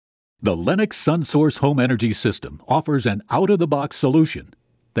The Lennox SunSource home energy system offers an out-of-the-box solution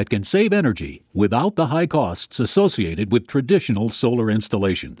that can save energy without the high costs associated with traditional solar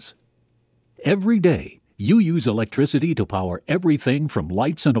installations. Every day, you use electricity to power everything from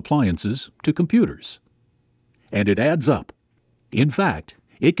lights and appliances to computers. And it adds up. In fact,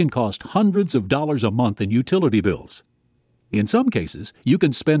 it can cost hundreds of dollars a month in utility bills. In some cases, you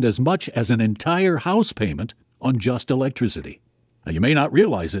can spend as much as an entire house payment on just electricity. Now, you may not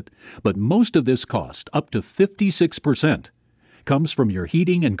realize it, but most of this cost, up to 56%, comes from your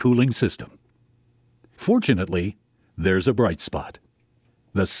heating and cooling system. Fortunately, there's a bright spot.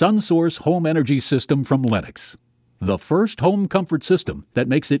 The SunSource home energy system from Lennox, the first home comfort system that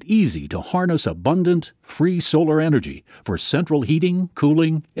makes it easy to harness abundant, free solar energy for central heating,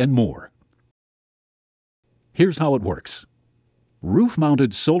 cooling, and more. Here's how it works.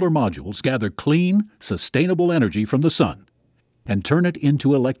 Roof-mounted solar modules gather clean, sustainable energy from the sun and turn it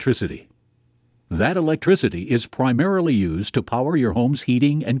into electricity. That electricity is primarily used to power your home's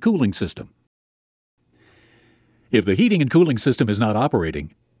heating and cooling system. If the heating and cooling system is not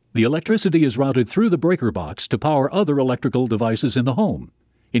operating, the electricity is routed through the breaker box to power other electrical devices in the home,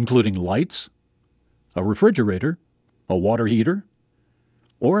 including lights, a refrigerator, a water heater,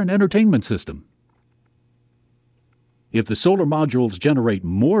 or an entertainment system. If the solar modules generate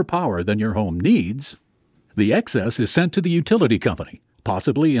more power than your home needs, the excess is sent to the utility company,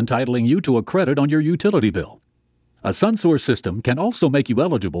 possibly entitling you to a credit on your utility bill. A SunSource system can also make you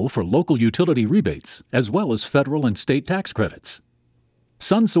eligible for local utility rebates, as well as federal and state tax credits.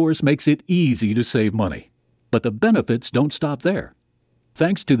 SunSource makes it easy to save money, but the benefits don't stop there.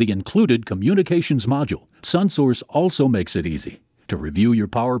 Thanks to the included communications module, SunSource also makes it easy to review your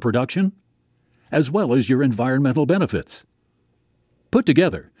power production, as well as your environmental benefits. Put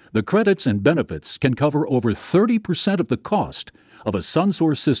together, the credits and benefits can cover over 30% of the cost of a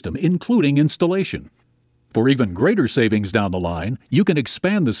SunSource system, including installation. For even greater savings down the line, you can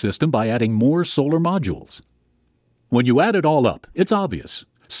expand the system by adding more solar modules. When you add it all up, it's obvious.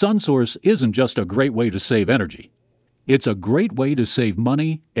 SunSource isn't just a great way to save energy. It's a great way to save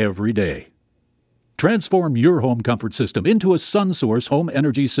money every day. Transform your home comfort system into a SunSource home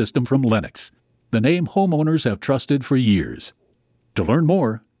energy system from Lennox, the name homeowners have trusted for years. To learn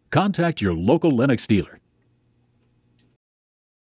more, contact your local Lennox dealer.